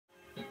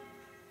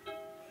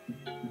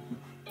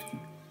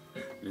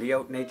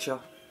Leo nature,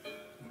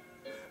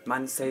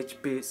 man sage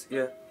beats,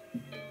 yeah.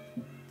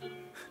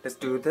 Let's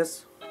do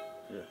this.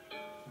 Yeah.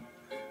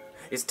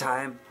 It's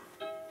time.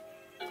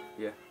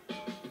 Yeah.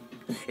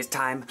 It's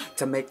time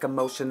to make a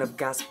motion of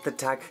gas. The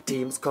tag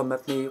teams come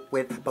at me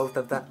with both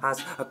of the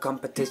as a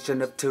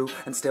competition of two,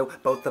 and still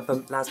both of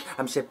them last.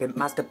 I'm shipping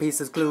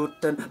masterpieces glued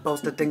and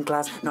posted in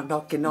glass. Not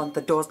knocking on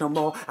the doors no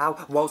more.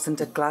 Out walls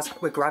into glass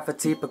with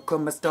gravity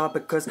become a star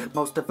because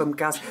most of them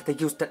gas. They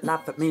used to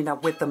laugh at me, now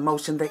with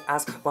emotion they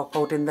ask while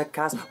holding the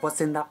cast.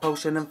 What's in that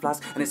potion and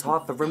flask? And it's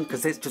hard for them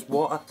cause it's just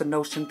water. The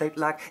notion they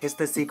lack is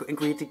the secret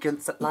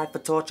ingredients that life for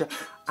torture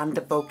and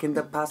evoking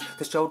the past.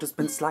 The shoulder's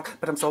been slack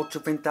but I'm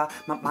soldiering that.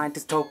 My mind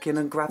is token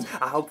and graphs.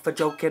 I hope for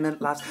joking and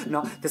laughs.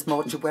 Not this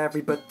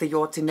mortuary but the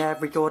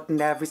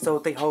ordinary, so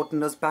they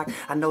holding us back.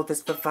 I know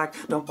this for fact.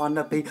 Don't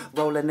wanna be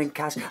rolling in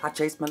cash. I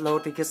chase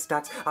melodious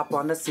stacks. I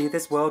wanna see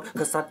this world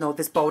cause I know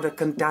this boulder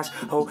can dash.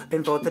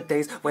 Hoping for the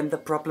days when the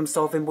problem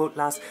solving won't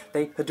last.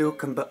 They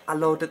Hadouken but I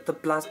loaded the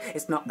blast.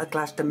 It's not a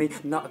clash to me,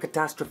 not a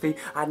catastrophe.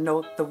 I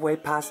know the way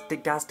past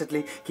it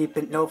dastardly.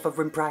 Keeping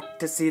over in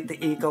practice. See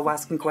the ego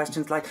asking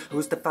questions like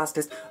who's the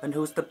fastest and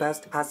who's the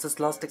best. Has us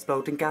lost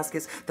exploding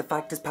gaskets. The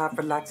fact is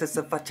parallaxis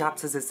of our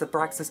chapters is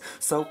abraxas.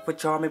 So we're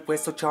charming, we're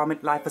so charming,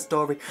 life a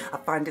story. I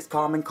find it's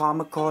calming,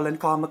 karma calling,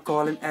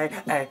 hey,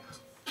 hey.